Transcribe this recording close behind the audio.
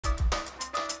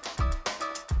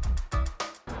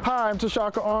Hi, I'm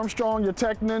Tshaka Armstrong, your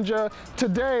tech ninja.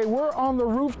 Today, we're on the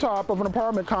rooftop of an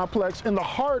apartment complex in the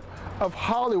heart of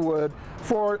Hollywood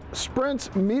for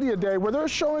Sprint's Media Day, where they're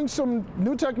showing some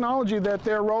new technology that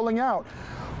they're rolling out.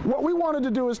 What we wanted to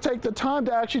do is take the time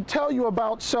to actually tell you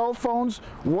about cell phones.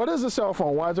 What is a cell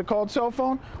phone? Why is it called cell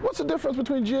phone? What's the difference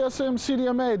between GSM,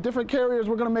 CDMA, different carriers?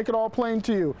 We're going to make it all plain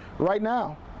to you right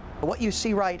now. What you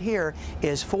see right here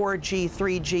is 4G,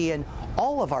 3G, and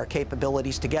all of our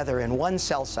capabilities together in one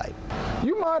cell site.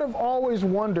 You might have always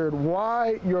wondered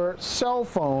why your cell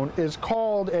phone is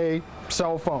called a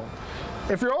cell phone.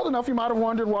 If you're old enough, you might have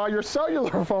wondered why your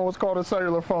cellular phone was called a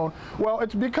cellular phone. Well,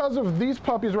 it's because of these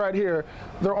puppies right here.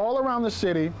 They're all around the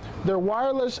city. They're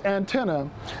wireless antenna,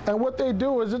 and what they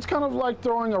do is it's kind of like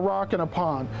throwing a rock in a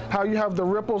pond. How you have the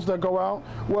ripples that go out?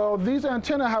 Well, these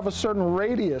antennae have a certain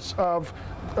radius of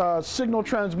signal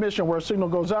transmission, where a signal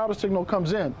goes out, a signal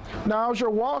comes in. Now, as you're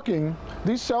walking,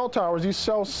 these cell towers, these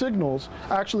cell signals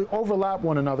actually overlap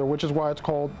one another, which is why it's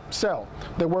called cell.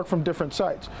 They work from different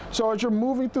sites. So as you're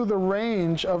moving through the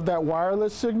range of that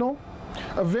wireless signal,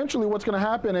 eventually what's going to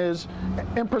happen is,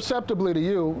 imperceptibly to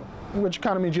you, which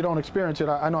kind of means you don't experience it.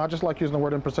 I know I just like using the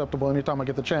word imperceptible anytime I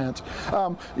get the chance.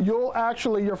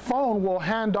 Your phone will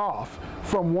hand off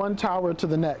from one tower to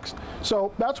the next.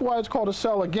 So that's why it's called a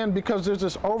cell, again, because there's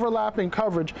this overlapping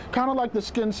coverage, kind of like the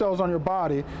skin cells on your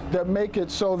body, that make it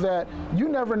so that you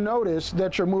never notice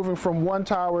that you're moving from one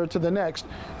tower to the next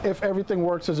if everything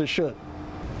works as it should.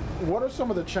 What are some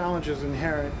of the challenges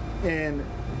inherent in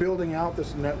building out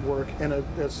this network in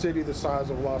a city the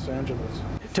size of Los Angeles?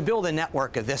 To build a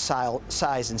network of this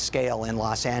size and scale in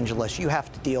Los Angeles, you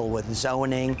have to deal with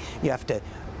zoning. You have to,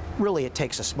 really, it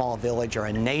takes a small village or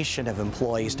a nation of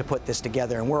employees to put this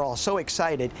together, and we're all so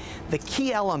excited. The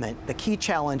key element, the key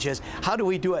challenge is, how do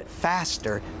we do it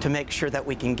faster to make sure that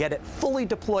we can get it fully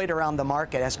deployed around the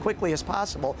market as quickly as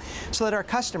possible so that our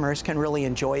customers can really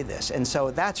enjoy this? And so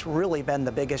that's really been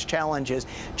the biggest challenge, is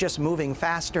just moving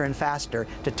faster and faster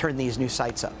to turn these new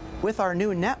sites up. With our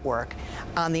new network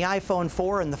on the iPhone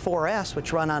 4 and the 4S,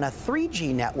 which run on a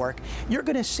 3G network, you're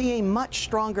going to see a much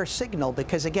stronger signal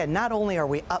because, again, not only are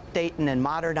we updating and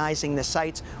modernizing the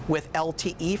sites with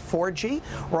LTE 4G,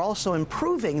 we're also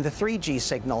improving the 3G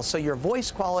signal, so your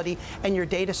voice quality and your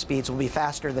data speeds will be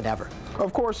faster than ever.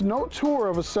 Of course, no tour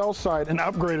of a cell site, an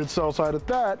upgraded cell site at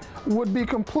that, would be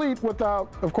complete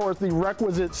without, of course, the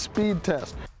requisite speed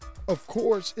test. Of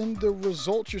course, in the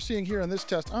results you're seeing here in this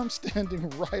test, I'm standing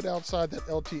right outside that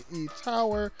LTE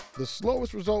tower. The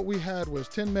slowest result we had was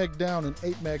 10 meg down and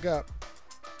 8 meg up.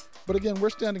 But again, we're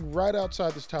standing right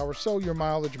outside this tower, so your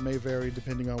mileage may vary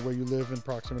depending on where you live in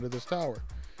proximity to this tower.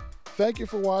 Thank you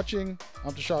for watching.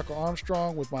 I'm Tshaka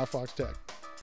Armstrong with myFOX Tech.